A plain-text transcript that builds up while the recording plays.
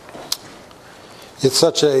It's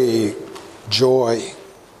such a joy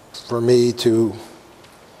for me to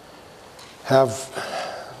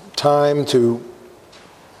have time to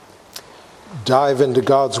dive into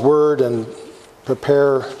God's Word and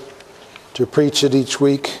prepare to preach it each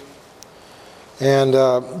week. And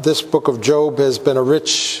this book of Job has been a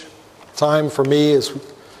rich time for me as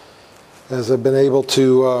I've been able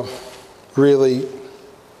to really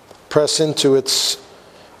press into its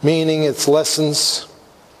meaning, its lessons.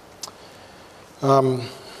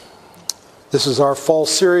 This is our fall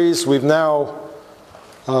series. We've now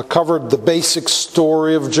covered the basic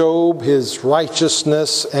story of Job, his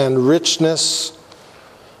righteousness and richness,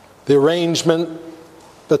 the arrangement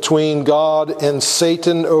between God and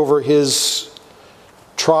Satan over his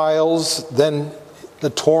trials, then the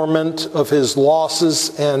torment of his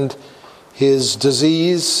losses and his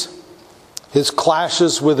disease, his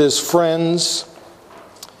clashes with his friends,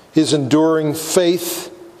 his enduring faith,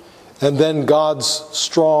 and then God's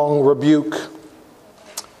strong rebuke.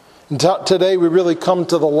 And today we really come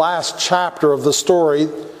to the last chapter of the story,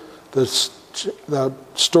 the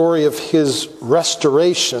story of his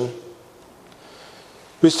restoration.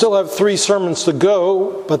 We still have 3 sermons to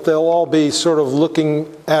go, but they'll all be sort of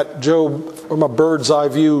looking at Job from a bird's eye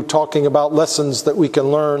view, talking about lessons that we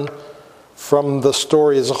can learn from the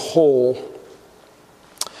story as a whole.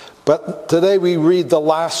 But today we read the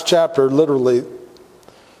last chapter, literally,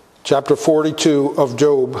 chapter 42 of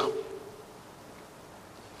Job.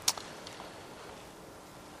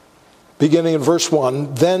 Beginning in verse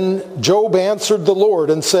 1, "Then Job answered the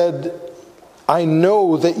Lord and said, I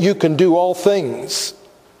know that you can do all things,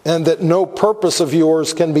 and that no purpose of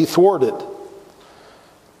yours can be thwarted."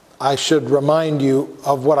 I should remind you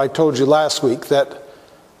of what I told you last week, that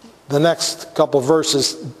the next couple of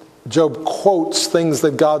verses, Job quotes things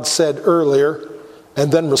that God said earlier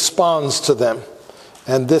and then responds to them.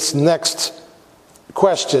 And this next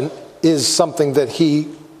question is something that he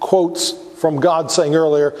quotes from God saying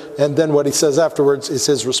earlier, and then what he says afterwards is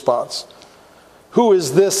his response. "Who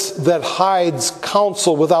is this that hides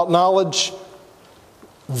counsel without knowledge?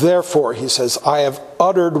 Therefore," he says, "I have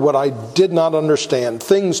uttered what I did not understand,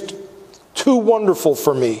 things too wonderful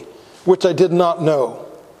for me, which I did not know."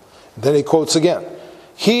 Then he quotes again,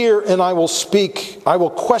 "Hear and I will speak, I will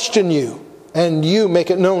question you, and you make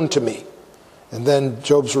it known to me." And then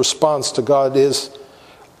Job's response to God is,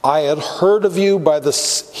 "I had heard of you by the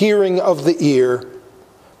hearing of the ear,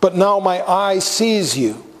 but now my eye sees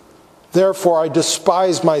you. Therefore I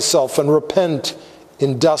despise myself and repent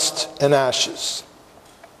in dust and ashes."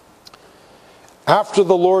 After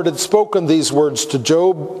the Lord had spoken these words to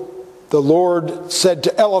Job, the Lord said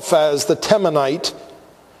to Eliphaz the Temanite,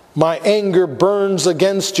 "My anger burns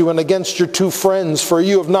against you and against your 2 friends, for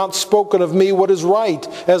you have not spoken of me what is right,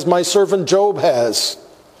 as my servant Job has.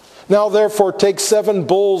 Now therefore take 7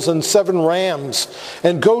 bulls and 7 rams,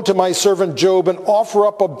 and go to my servant Job and offer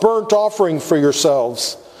up a burnt offering for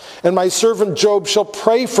yourselves. And my servant Job shall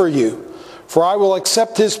pray for you, for I will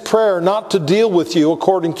accept his prayer not to deal with you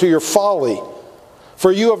according to your folly.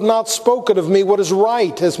 For you have not spoken of me what is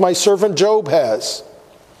right, as my servant Job has."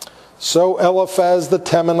 So Eliphaz the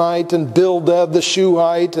Temanite and Bildad the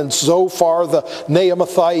Shuhite and Zophar the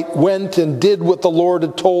Naamathite went and did what the Lord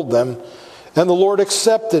had told them. And the Lord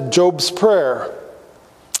accepted Job's prayer.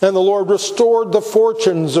 And the Lord restored the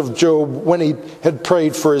fortunes of Job when he had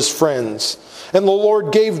prayed for his friends. And the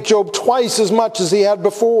Lord gave Job twice as much as he had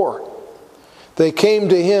before. Then came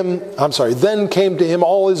to him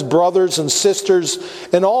all his brothers and sisters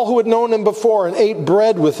and all who had known him before, and ate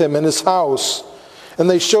bread with him in his house. And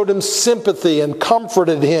they showed him sympathy and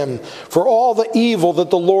comforted him for all the evil that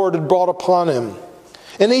the Lord had brought upon him.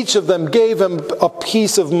 And each of them gave him a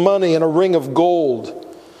piece of money and a ring of gold.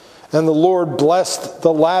 And the Lord blessed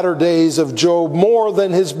the latter days of Job more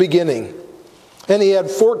than his beginning. And he had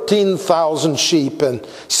 14,000 sheep and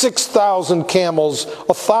 6,000 camels,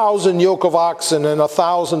 1,000 yoke of oxen, and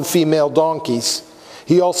 1,000 female donkeys.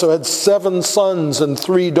 He also had 7 sons and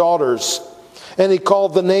 3 daughters. And he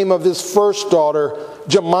called the name of his first daughter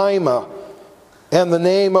Jemimah, and the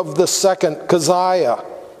name of the second Keziah,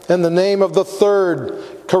 and the name of the third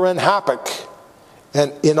Keren-Happuch.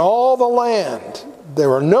 And in all the land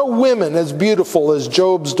there are no women as beautiful as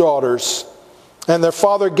Job's daughters. And their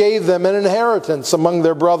father gave them an inheritance among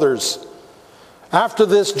their brothers. After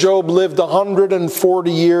this, Job lived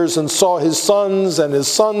 140 years and saw his sons and his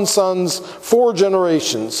sons' sons 4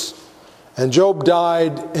 generations. And Job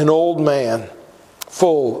died an old man,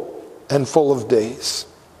 full of days.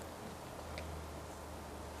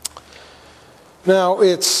 Now,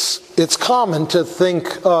 it's common to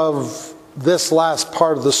think of this last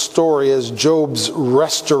part of the story as Job's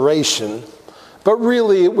restoration, But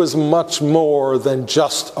really it was much more than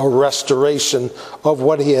just a restoration of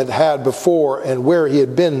what he had had before and where he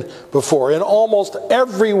had been before. In almost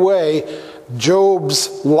every way,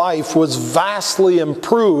 Job's life was vastly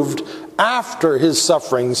improved after his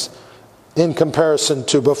sufferings in comparison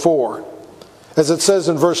to before. As it says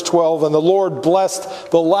in verse 12, and the Lord blessed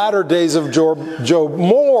the latter days of Job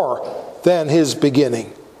more than his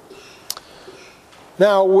beginning.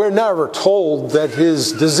 Now, we're never told that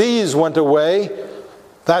his disease went away.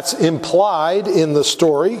 That's implied in the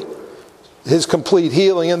story. His complete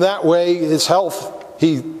healing. In that way, his health,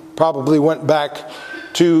 he probably went back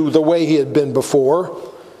to the way he had been before.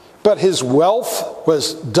 But his wealth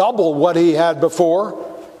was double what he had before.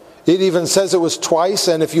 It even says it was twice,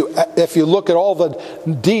 and if you look at all the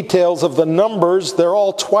details of the numbers, they're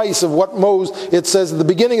all twice of what it says at the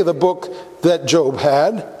beginning of the book that Job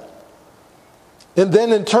had. And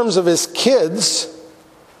then in terms of his kids,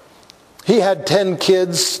 he had 10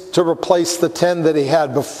 kids to replace the 10 that he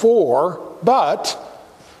had before, but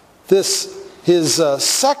his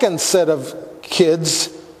second set of kids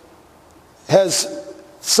has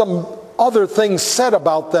some other things said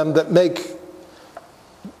about them that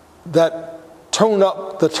turn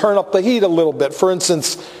up the heat a little bit. For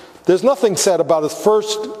instance, there's nothing said about his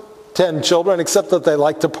first 10 children except that they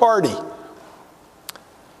like to party.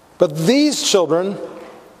 But these children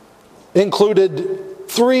included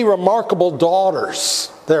 3 remarkable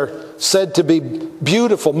daughters. They're said to be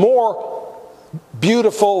beautiful, more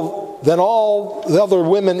beautiful than all the other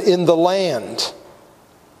women in the land.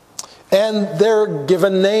 And they're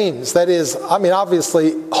given names. That is,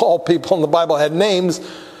 obviously all people in the Bible had names,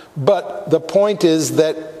 but the point is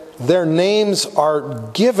that their names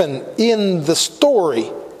are given in the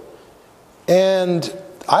story. And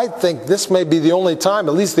I think this may be the only time,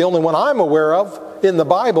 at least the only one I'm aware of in the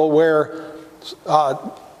Bible, where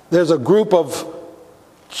there's a group of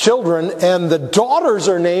children and the daughters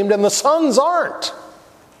are named and the sons aren't.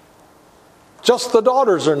 Just the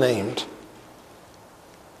daughters are named.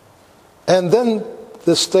 And then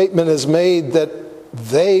the statement is made that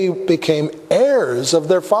they became heirs of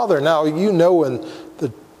their father. Now, you know, in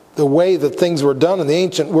the way that things were done in the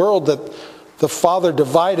ancient world, that the father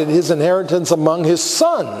divided his inheritance among his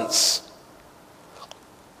sons.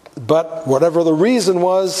 But whatever the reason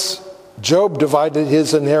was, Job divided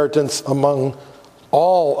his inheritance among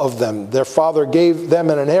all of them. Their father gave them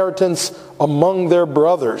an inheritance among their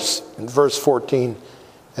brothers, in verse 14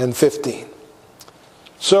 and 15.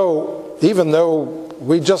 So, even though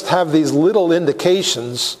we just have these little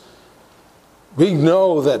indications, we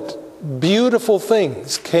know that beautiful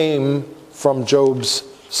things came from Job's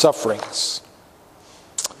sufferings.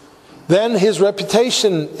 Then his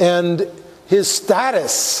reputation and his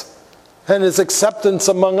status and his acceptance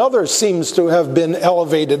among others seems to have been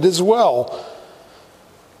elevated as well.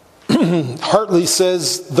 Hartley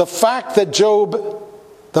says, the fact that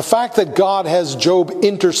God has Job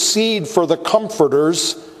intercede for the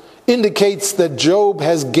comforters indicates that Job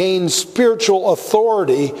has gained spiritual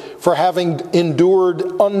authority for having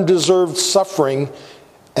endured undeserved suffering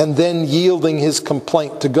and then yielding his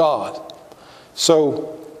complaint to God.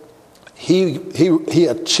 So he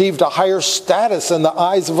achieved a higher status in the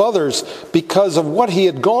eyes of others because of what he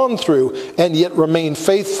had gone through, and yet remained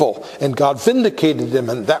faithful. And God vindicated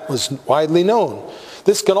him, and that was widely known.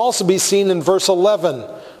 This can also be seen in verse 11,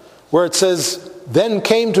 where it says, then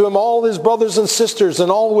came to him all his brothers and sisters,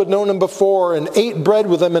 and all who had known him before, and ate bread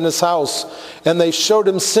with him in his house. And they showed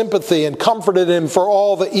him sympathy and comforted him for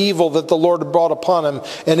all the evil that the Lord had brought upon him.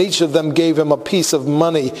 And each of them gave him a piece of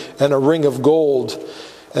money and a ring of gold.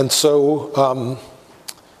 And so,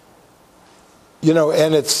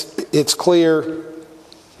 and it's clear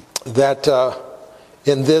that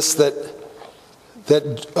in this that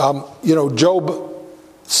Job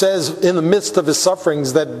says in the midst of his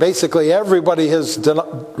sufferings that basically everybody has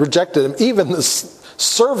rejected him. Even the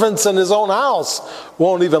servants in his own house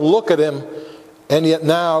won't even look at him. And yet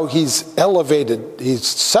now he's elevated, he's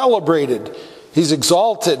celebrated, he's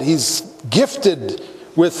exalted, he's gifted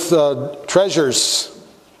with treasures.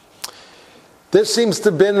 There seems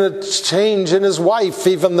to have been a change in his wife,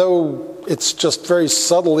 even though it's just very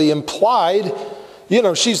subtly implied.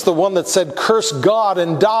 She's the one that said, curse God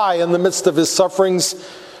and die in the midst of his sufferings.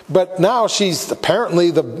 But now she's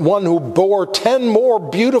apparently the one who bore 10 more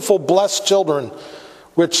beautiful, blessed children,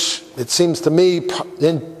 which it seems to me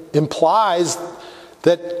implies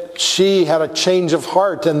that she had a change of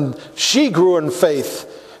heart and she grew in faith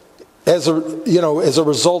as a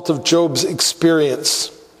result of Job's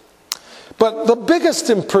experience. But the biggest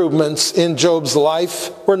improvements in Job's life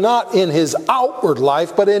were not in his outward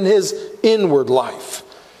life, but in his inward life.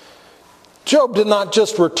 Job did not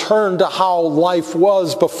just return to how life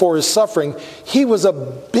was before his suffering. He was a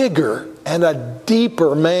bigger and a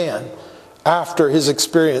deeper man after his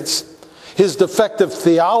experience. His defective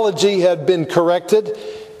theology had been corrected.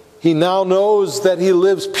 He now knows that he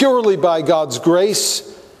lives purely by God's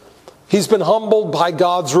grace. He's been humbled by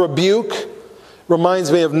God's rebuke.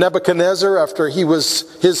 Reminds me of Nebuchadnezzar after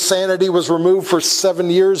his sanity was removed for 7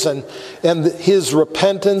 years, and his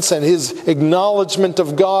repentance and his acknowledgement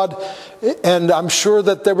of God. And I'm sure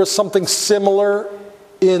that there was something similar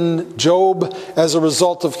in Job as a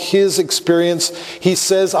result of his experience. He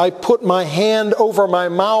says, I put my hand over my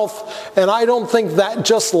mouth, and I don't think that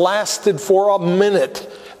just lasted for a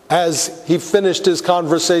minute as he finished his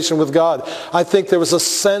conversation with God. I think there was a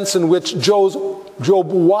sense in which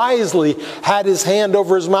Job wisely had his hand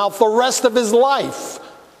over his mouth the rest of his life,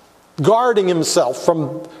 guarding himself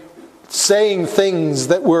from saying things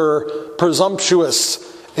that were presumptuous.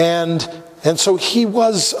 And so he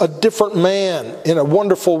was a different man in a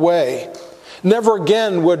wonderful way. Never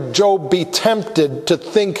again would Job be tempted to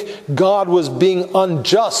think God was being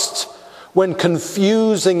unjust when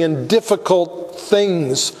confusing and difficult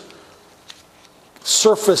things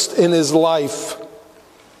surfaced in his life.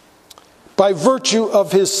 By virtue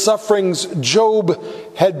of his sufferings, Job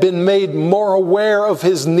had been made more aware of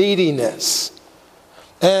his neediness.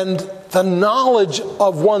 And the knowledge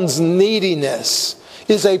of one's neediness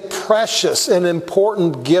is a precious and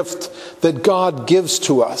important gift that God gives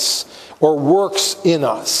to us or works in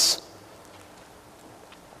us.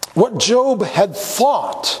 What Job had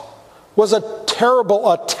thought was a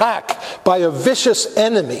terrible attack by a vicious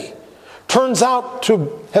enemy turns out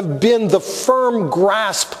to have been the firm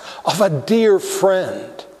grasp of a dear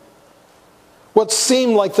friend. What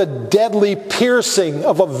seemed like the deadly piercing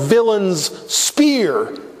of a villain's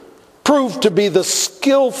spear proved to be the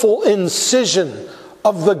skillful incision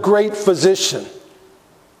of the great physician.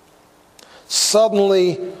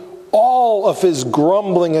 Suddenly, all of his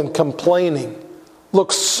grumbling and complaining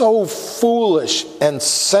looked so foolish and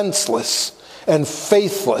senseless and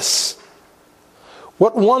faithless.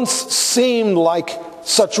 What once seemed like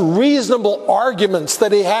such reasonable arguments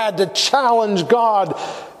that he had to challenge God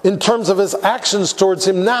in terms of his actions towards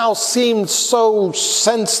him now seemed so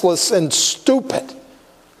senseless and stupid.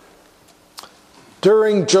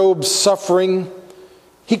 During Job's suffering,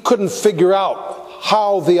 he couldn't figure out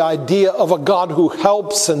how the idea of a God who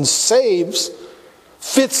helps and saves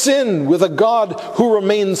fits in with a God who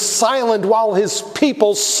remains silent while his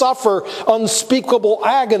people suffer unspeakable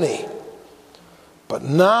agony. But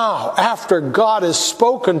now, after God has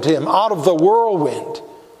spoken to him out of the whirlwind,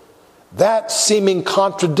 that seeming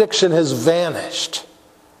contradiction has vanished.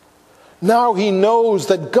 Now he knows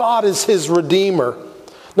that God is his Redeemer,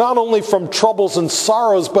 not only from troubles and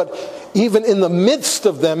sorrows, but even in the midst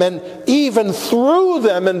of them, and even through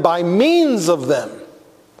them and by means of them.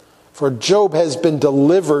 For Job has been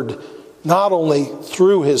delivered not only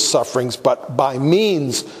through his sufferings, but by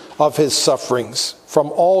means of his sufferings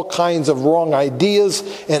from all kinds of wrong ideas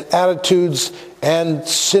and attitudes and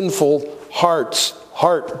sinful heart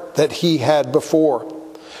that he had before.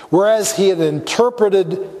 Whereas he had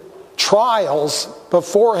interpreted trials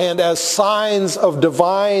beforehand as signs of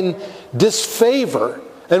divine disfavor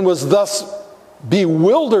and was thus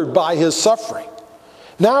bewildered by his suffering.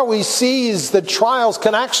 Now he sees that trials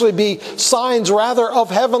can actually be signs rather of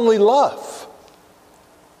heavenly love.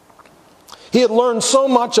 He had learned so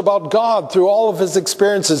much about God through all of his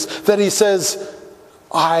experiences that he says,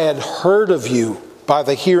 I had heard of you by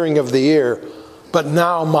the hearing of the ear, but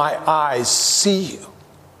now my eyes see you.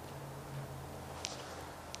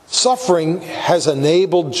 Suffering has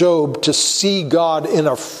enabled Job to see God in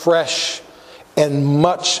a fresh and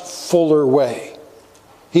much fuller way.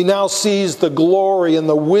 He now sees the glory and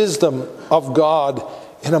the wisdom of God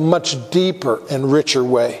in a much deeper and richer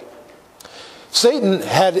way. Satan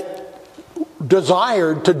had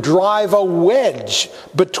desired to drive a wedge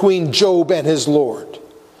between Job and his Lord.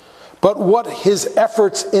 But what his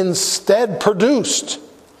efforts instead produced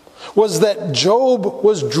was that Job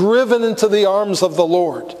was driven into the arms of the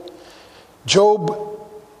Lord.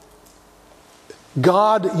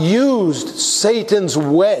 God used Satan's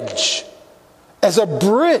wedge as a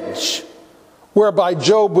bridge whereby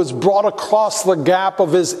Job was brought across the gap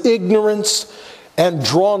of his ignorance and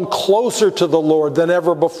drawn closer to the Lord than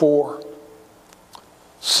ever before.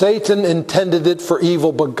 Satan intended it for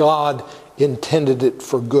evil, but God intended it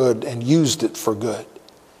for good and used it for good.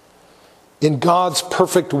 In God's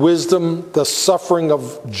perfect wisdom, the suffering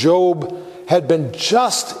of Job had been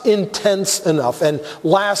just intense enough and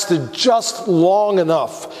lasted just long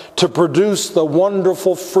enough to produce the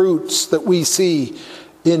wonderful fruits that we see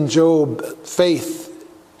in Job faith,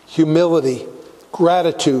 humility,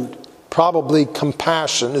 gratitude, probably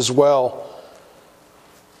compassion as well.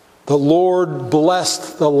 The Lord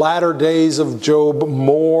blessed the latter days of Job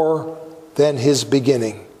more than his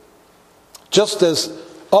beginning. Just as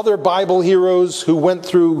other Bible heroes who went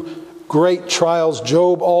through great trials,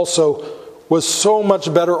 Job also was so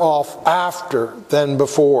much better off after than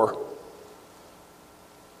before.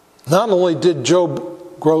 Not only did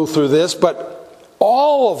Job grow through this, but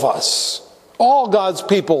all of us, all God's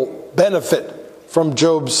people, benefit from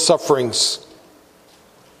Job's sufferings.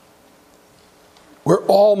 We're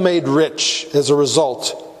all made rich as a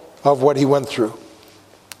result of what he went through.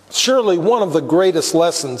 Surely one of the greatest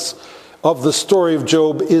lessons of the story of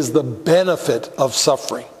Job is the benefit of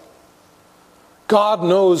suffering. God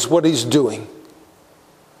knows what he's doing.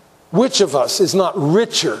 Which of us is not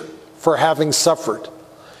richer for having suffered?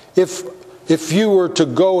 If you were to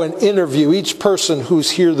go and interview each person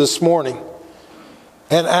who's here this morning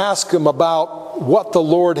and ask them about what the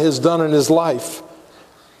Lord has done in his life,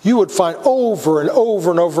 you would find over and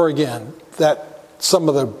over and over again that some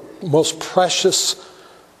of the most precious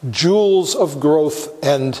jewels of growth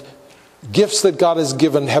and gifts that God has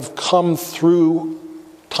given have come through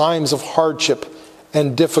times of hardship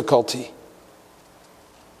and difficulty.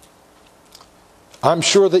 I'm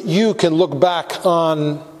sure that you can look back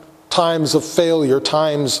on times of failure,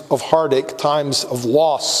 times of heartache, times of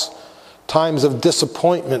loss, times of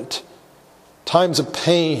disappointment, times of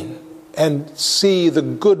pain, and see the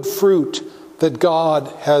good fruit that God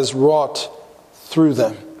has wrought through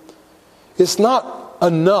them. It's not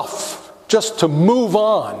enough just to move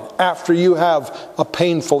on after you have a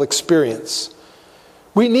painful experience.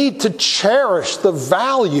 We need to cherish the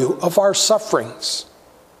value of our sufferings.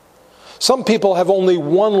 Some people have only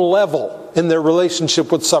one level in their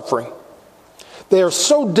relationship with suffering. They are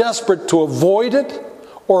so desperate to avoid it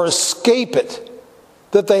or escape it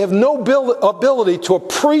that they have no ability to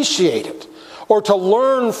appreciate it or to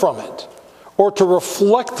learn from it or to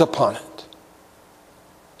reflect upon it.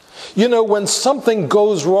 You know, when something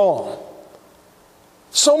goes wrong,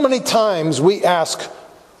 so many times we ask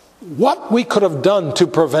what we could have done to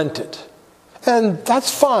prevent it. And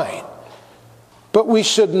that's fine. But we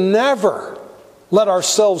should never let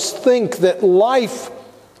ourselves think that life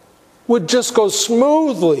would just go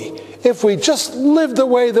smoothly if we just lived the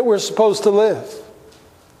way that we're supposed to live.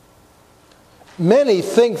 Many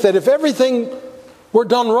think that if everything were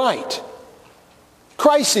done right,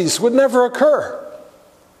 crises would never occur.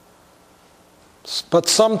 But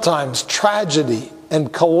sometimes tragedy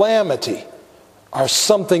and calamity are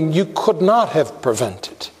something you could not have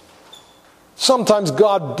prevented. Sometimes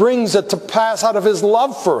God brings it to pass out of his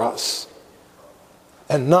love for us.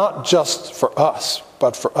 And not just for us,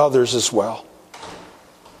 but for others as well.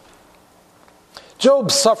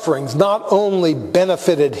 Job's sufferings not only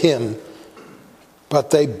benefited him, but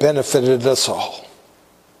they benefited us all.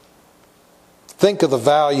 Think of the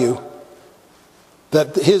value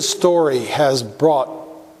that his story has brought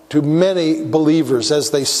to many believers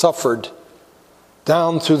as they suffered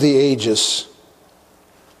down through the ages,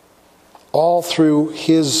 all through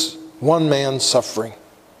his one man's suffering.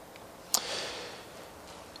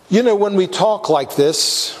 You know, when we talk like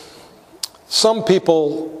this, some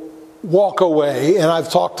people walk away, and I've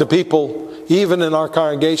talked to people, even in our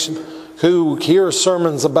congregation, who hear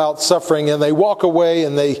sermons about suffering, and they walk away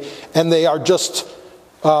and they are just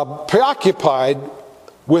preoccupied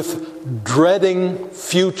with dreading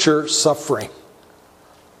future suffering.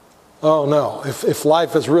 Oh no, if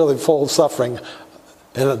life is really full of suffering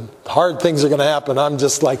and hard things are going to happen, I'm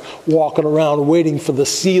just like walking around waiting for the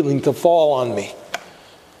ceiling to fall on me.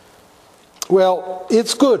 Well,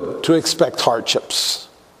 it's good to expect hardships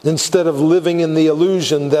instead of living in the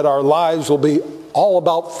illusion that our lives will be all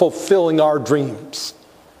about fulfilling our dreams.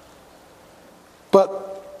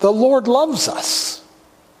 But the Lord loves us,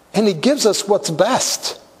 and he gives us what's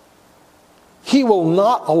best. He will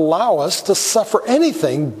not allow us to suffer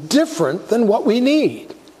anything different than what we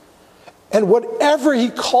need. And whatever he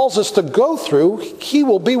calls us to go through, he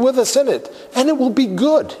will be with us in it, and it will be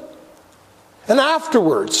good. And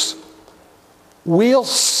afterwards, we'll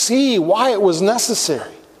see why it was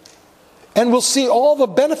necessary. And we'll see all the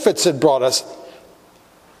benefits it brought us.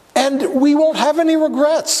 And we won't have any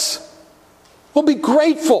regrets. We'll be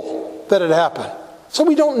grateful that it happened. So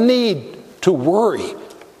we don't need to worry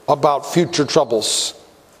about future troubles.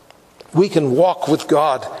 We can walk with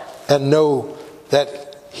God and know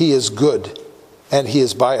that he is good and he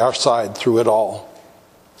is by our side through it all.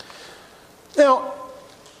 Now,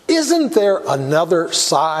 isn't there another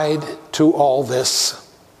side to all this?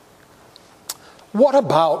 What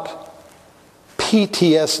about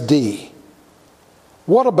PTSD?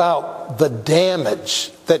 What about the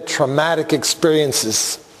damage that traumatic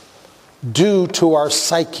experiences do to our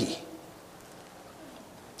psyche?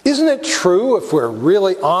 Isn't it true, if we're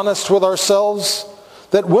really honest with ourselves,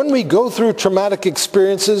 that when we go through traumatic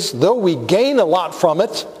experiences, though we gain a lot from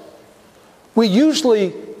it, we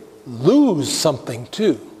usually lose something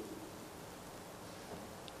too?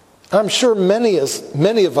 I'm sure many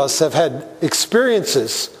of us have had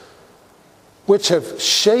experiences which have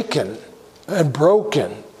shaken and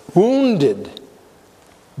broken, wounded,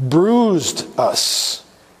 bruised us.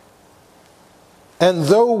 And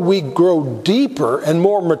though we grow deeper and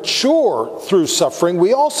more mature through suffering,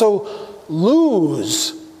 we also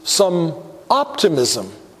lose some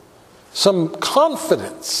optimism, some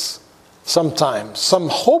confidence sometimes, some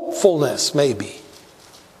hopefulness maybe.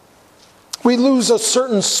 We lose a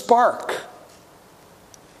certain spark,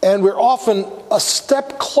 and we're often a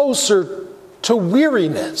step closer to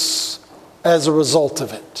weariness as a result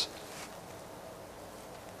of it.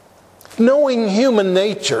 Knowing human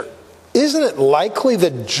nature, isn't it likely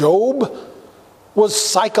that Job was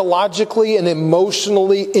psychologically and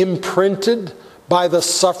emotionally imprinted by the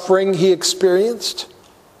suffering he experienced?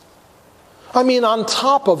 I mean, on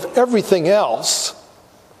top of everything else,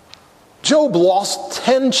 Job lost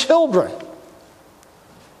 10 children.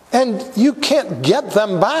 And you can't get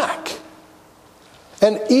them back.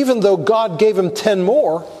 And even though God gave him 10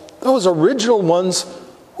 more, those original ones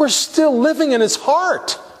were still living in his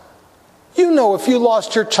heart. You know, if you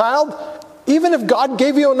lost your child, even if God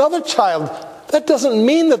gave you another child, that doesn't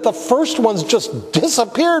mean that the first ones just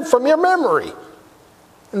disappeared from your memory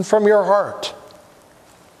and from your heart.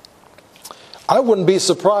 I wouldn't be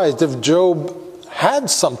surprised if Job had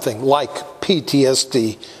something like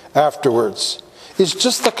PTSD afterwards. It's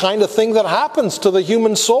just the kind of thing that happens to the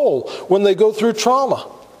human soul when they go through trauma.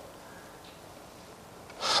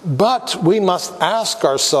 But we must ask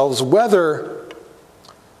ourselves whether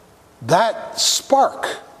that spark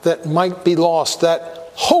that might be lost,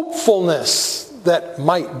 that hopefulness that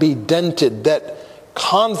might be dented, that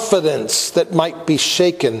confidence that might be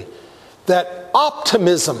shaken, that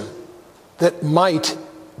optimism that might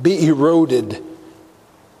be eroded,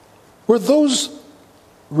 were those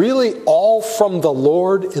really all from the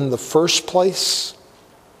Lord in the first place?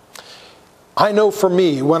 I know for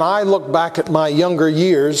me, when I look back at my younger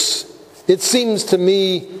years, it seems to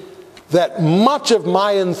me that much of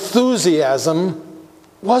my enthusiasm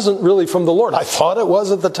wasn't really from the Lord. I thought it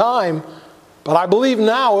was at the time, but I believe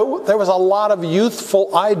now there was a lot of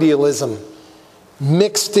youthful idealism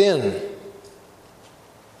mixed in.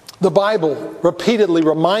 The Bible repeatedly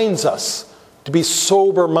reminds us to be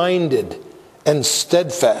sober-minded and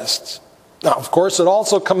steadfast. Now, of course, it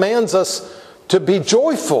also commands us to be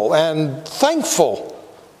joyful and thankful.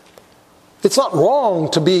 It's not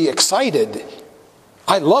wrong to be excited.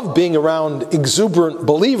 I love being around exuberant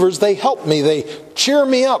believers. They help me. They cheer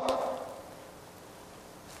me up.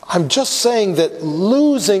 I'm just saying that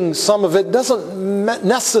losing some of it doesn't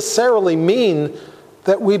necessarily mean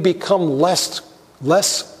that we become less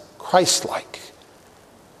Christ-like.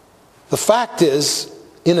 The fact is,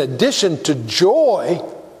 in addition to joy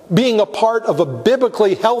being a part of a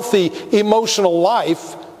biblically healthy emotional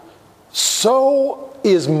life, so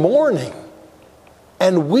is mourning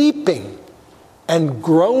and weeping and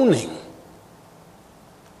groaning.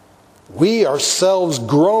 We ourselves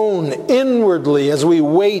groan inwardly as we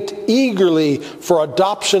wait eagerly for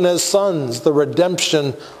adoption as sons, the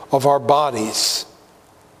redemption of our bodies.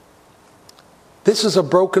 This is a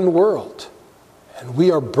broken world, and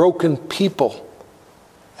we are broken people.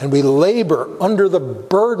 And we labor under the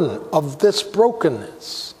burden of this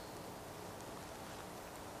brokenness.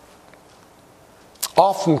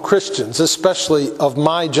 Often Christians, especially of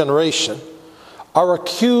my generation, are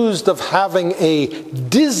accused of having a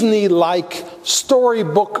Disney-like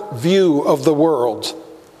storybook view of the world,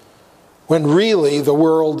 when really the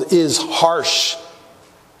world is harsh,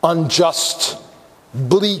 unjust,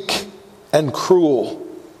 bleak, and cruel.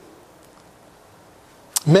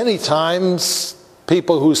 Many times,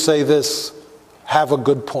 people who say this have a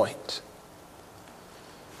good point.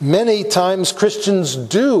 Many times Christians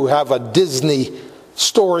do have a Disney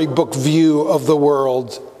storybook view of the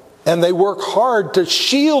world, and they work hard to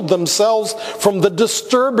shield themselves from the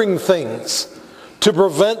disturbing things, to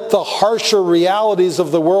prevent the harsher realities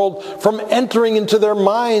of the world from entering into their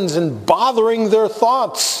minds and bothering their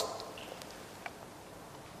thoughts.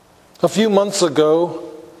 A few months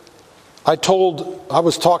ago, I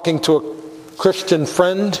was talking to a Christian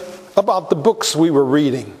friend about the books we were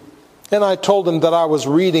reading. And I told him that I was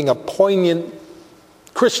reading a poignant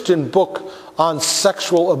Christian book on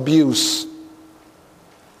sexual abuse.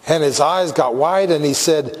 And his eyes got wide and he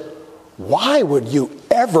said, "Why would you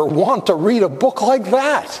ever want to read a book like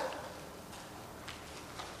that?"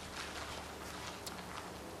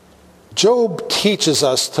 Job teaches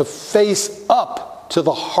us to face up to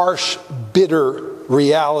the harsh, bitter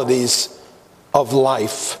realities of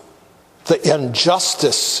life, the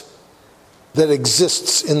injustice that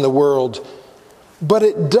exists in the world. But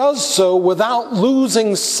it does so without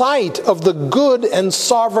losing sight of the good and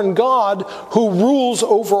sovereign God who rules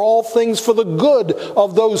over all things for the good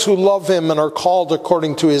of those who love him and are called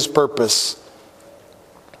according to his purpose.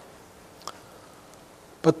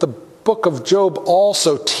 But the book of Job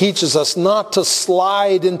also teaches us not to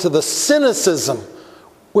slide into the cynicism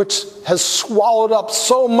which has swallowed up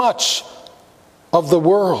so much of the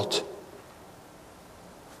world.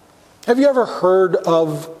 Have you ever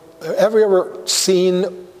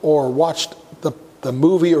seen or watched the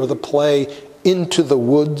movie or the play Into the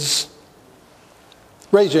Woods?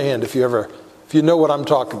 Raise your hand if you know what I'm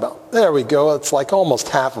talking about. There we go. It's like almost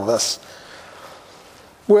half of us.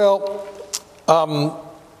 Well,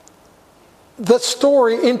 the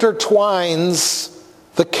story intertwines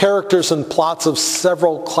the characters and plots of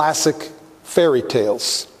several classic fairy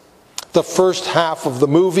tales. The first half of the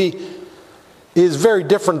movie is very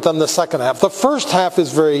different than the second half. The first half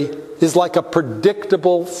is like a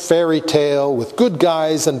predictable fairy tale with good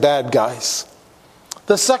guys and bad guys.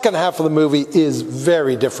 The second half of the movie is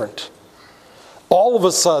very different. All of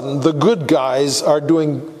a sudden, the good guys are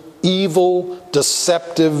doing evil,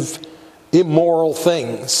 deceptive, immoral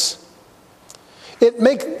things.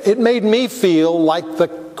 It made me feel like the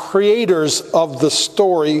creators of the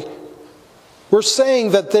story were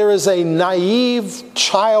saying that there is a naive,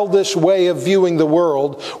 childish way of viewing the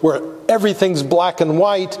world where everything's black and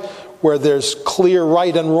white, where there's clear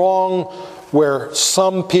right and wrong, where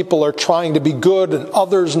some people are trying to be good and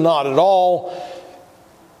others not at all.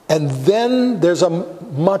 And then there's a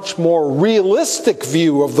much more realistic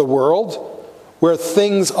view of the world where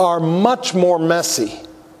things are much more messy.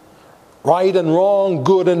 Right and wrong,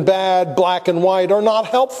 good and bad, black and white are not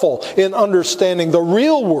helpful in understanding the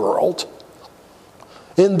real world.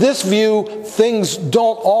 In this view, things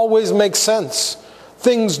don't always make sense.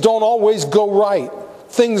 Things don't always go right.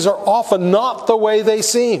 Things are often not the way they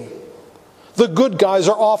seem. The good guys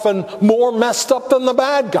are often more messed up than the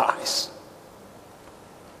bad guys.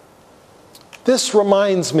 This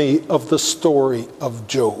reminds me of the story of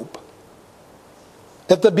Job.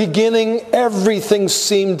 At the beginning, everything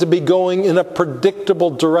seemed to be going in a predictable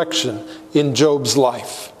direction in Job's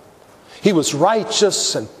life. He was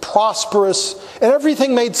righteous and prosperous, and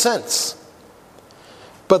everything made sense.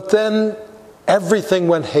 But then everything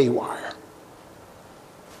went haywire.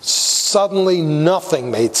 Suddenly,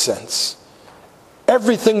 nothing made sense.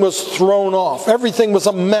 Everything was thrown off. Everything was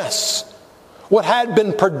a mess. What had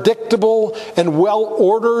been predictable and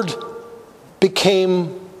well-ordered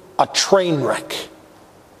became a train wreck.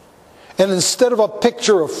 And instead of a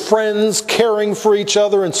picture of friends caring for each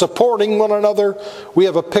other and supporting one another, we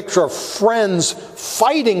have a picture of friends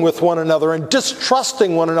fighting with one another and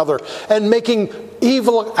distrusting one another and making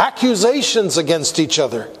evil accusations against each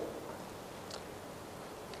other.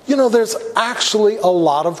 You know, there's actually a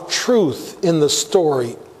lot of truth in the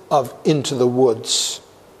story of Into the Woods.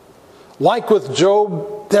 Like with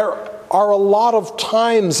Job, there are a lot of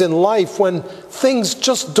times in life when things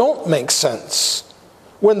just don't make sense.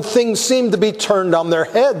 When things seem to be turned on their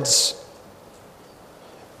heads.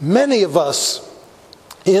 Many of us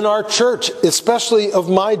in our church, especially of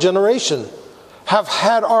my generation, have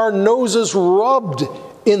had our noses rubbed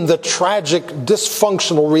in the tragic,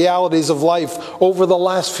 dysfunctional realities of life over the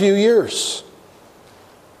last few years.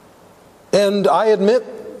 And I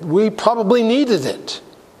admit, we probably needed it.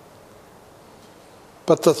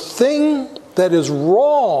 But the thing that is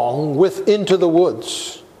wrong with Into the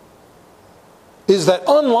Woods is that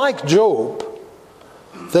unlike Job,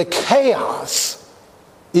 the chaos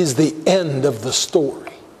is the end of the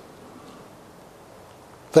story.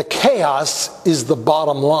 The chaos is the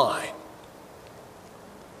bottom line.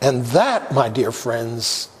 And that, my dear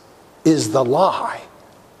friends, is the lie.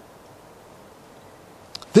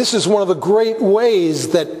 This is one of the great ways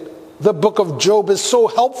that the book of Job is so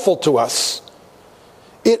helpful to us.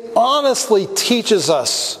 It honestly teaches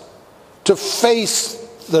us to face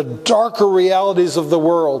the darker realities of the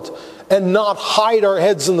world and not hide our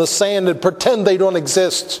heads in the sand and pretend they don't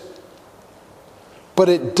exist. But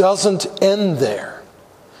it doesn't end there.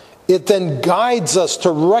 It then guides us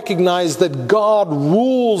to recognize that God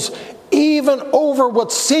rules even over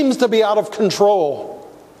what seems to be out of control.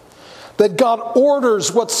 That God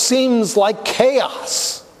orders what seems like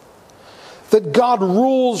chaos. that God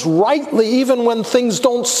rules rightly even when things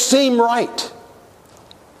don't seem right.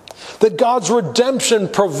 That God's redemption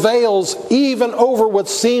prevails even over what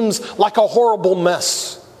seems like a horrible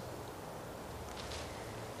mess.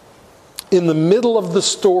 In the middle of the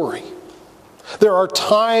story, there are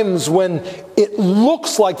times when it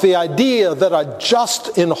looks like the idea that a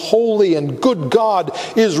just and holy and good God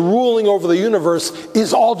is ruling over the universe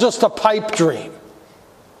is all just a pipe dream.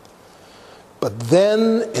 But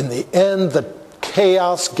then, in the end, the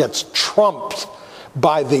chaos gets trumped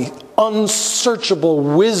by the unsearchable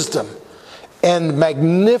wisdom and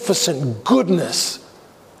magnificent goodness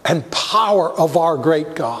and power of our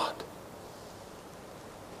great God.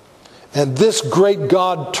 And this great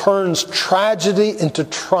God turns tragedy into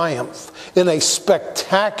triumph in a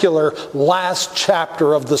spectacular last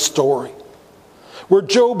chapter of the story, where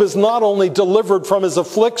Job is not only delivered from his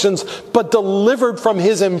afflictions, but delivered from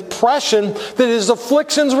his impression that his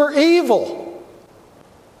afflictions were evil.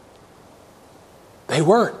 They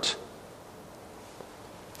weren't.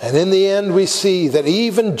 And in the end, we see that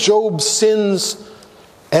even Job's sins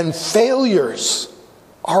and failures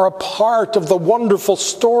are a part of the wonderful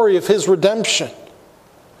story of his redemption.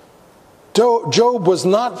 Job was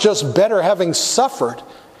not just better having suffered,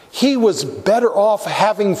 he was better off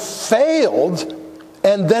having failed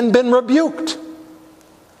and then been rebuked.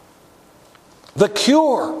 The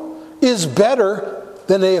cure is better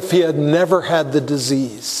than if he had never had the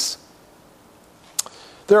disease.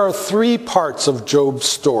 There are three parts of Job's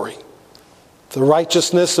story: the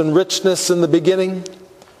righteousness and richness in the beginning,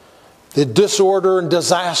 the disorder and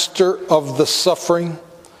disaster of the suffering,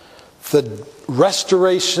 the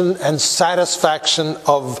restoration and satisfaction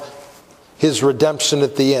of his redemption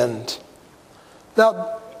at the end.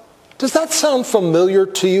 Now, does that sound familiar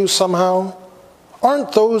to you somehow?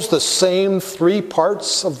 Aren't those the same three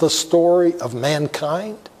parts of the story of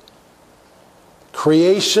mankind?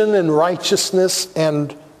 Creation and righteousness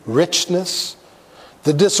and richness,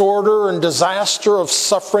 the disorder and disaster of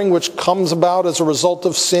suffering which comes about as a result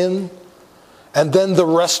of sin, and then the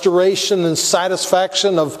restoration and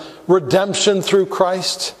satisfaction of redemption through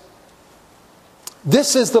Christ.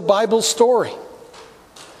 This is the Bible's story.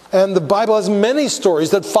 And the Bible has many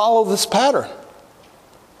stories that follow this pattern.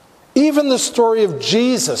 Even the story of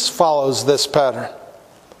Jesus follows this pattern.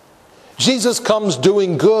 Jesus comes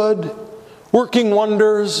doing good, working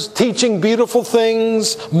wonders, teaching beautiful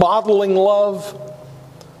things, modeling love.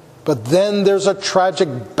 But then there's a tragic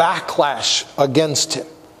backlash against him.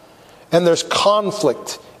 And there's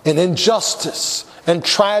conflict and injustice and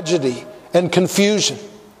tragedy and confusion.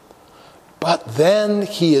 But then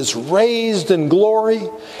he is raised in glory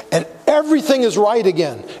and everything is right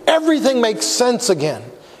again. Everything makes sense again,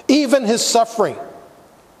 even his suffering.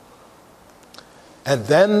 And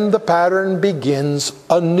then the pattern begins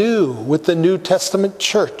anew with the New Testament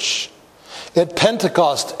church. At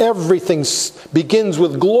Pentecost, everything begins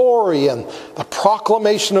with glory and the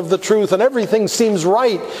proclamation of the truth, and everything seems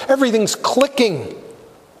right. Everything's clicking.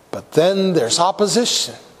 But then there's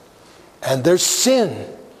opposition, and there's sin,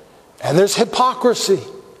 and there's hypocrisy.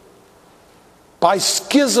 By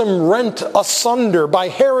schism rent asunder, by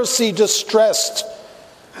heresy distressed.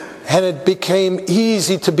 And it became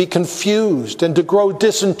easy to be confused and to grow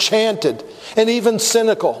disenchanted and even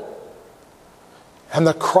cynical. And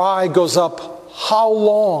the cry goes up, "How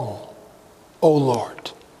long, O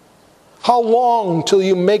Lord? How long till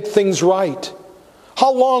you make things right?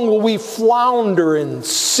 How long will we flounder in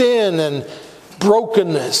sin and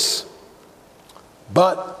brokenness?"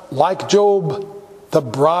 But like Job, the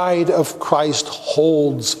bride of Christ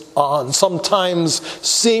holds on, sometimes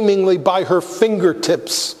seemingly by her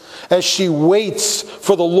fingertips, as she waits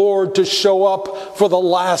for the Lord to show up for the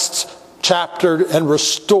last chapter and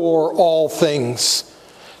restore all things,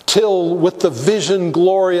 till with the vision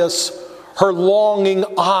glorious, her longing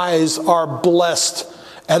eyes are blessed,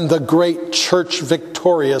 and the great church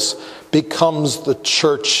victorious becomes the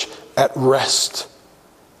church at rest.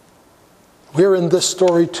 We're in this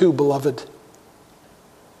story too, beloved,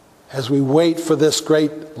 as we wait for this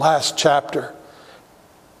great last chapter.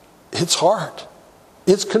 It's hard.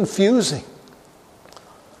 It's confusing.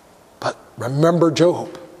 But remember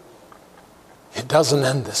Job. It doesn't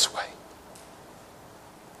end this way.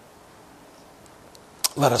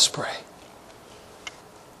 Let us pray.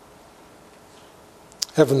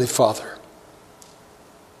 Heavenly Father,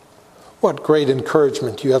 what great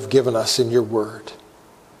encouragement you have given us in your word.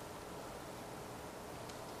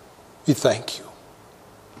 We thank you.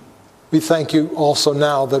 We thank you also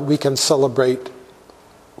now that we can celebrate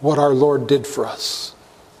what our Lord did for us.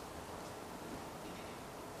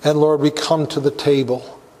 And Lord, we come to the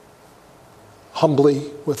table humbly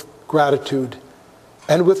with gratitude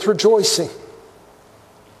and with rejoicing.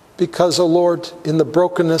 Because, O Lord, in the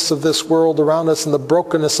brokenness of this world around us, in the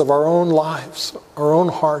brokenness of our own lives, our own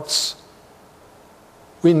hearts,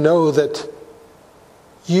 we know that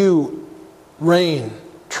you reign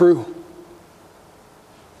true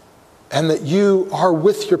and that you are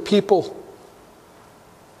with your people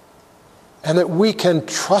and that we can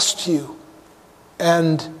trust you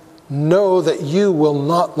and know that you will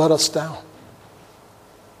not let us down.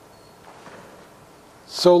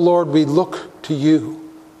 So, Lord, we look to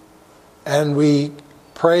you and we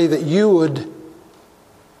pray that you would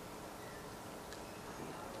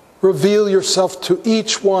reveal yourself to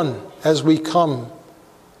each one as we come,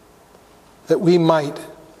 that we might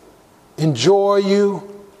enjoy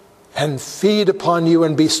you and feed upon you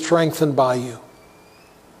and be strengthened by you.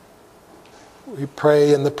 We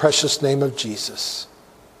pray in the precious name of Jesus.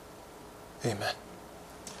 Amen.